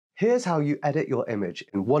Here's how you edit your image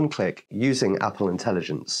in one click using Apple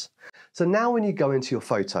Intelligence. So now when you go into your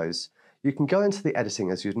photos, you can go into the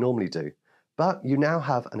editing as you'd normally do, but you now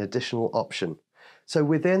have an additional option. So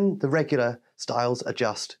within the regular styles,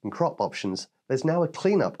 adjust and crop options, there's now a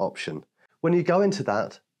cleanup option. When you go into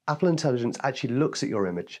that, Apple Intelligence actually looks at your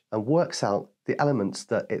image and works out the elements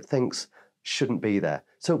that it thinks shouldn't be there.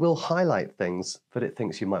 So it will highlight things that it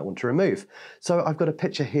thinks you might want to remove. So I've got a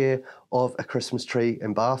picture here of a Christmas tree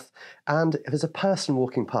in Bath, and if there's a person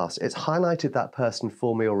walking past, it's highlighted that person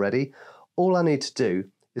for me already. All I need to do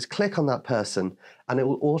is click on that person and it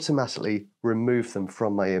will automatically remove them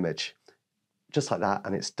from my image. Just like that,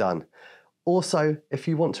 and it's done. Also, if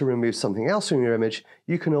you want to remove something else from your image,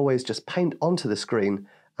 you can always just paint onto the screen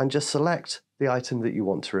and just select the item that you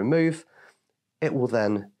want to remove. It will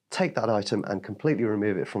then take that item and completely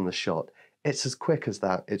remove it from the shot. It's as quick as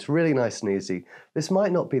that. It's really nice and easy. This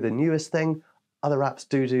might not be the newest thing. Other apps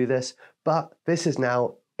do this, but this is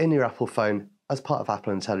now in your Apple phone as part of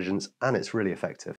Apple Intelligence, and it's really effective.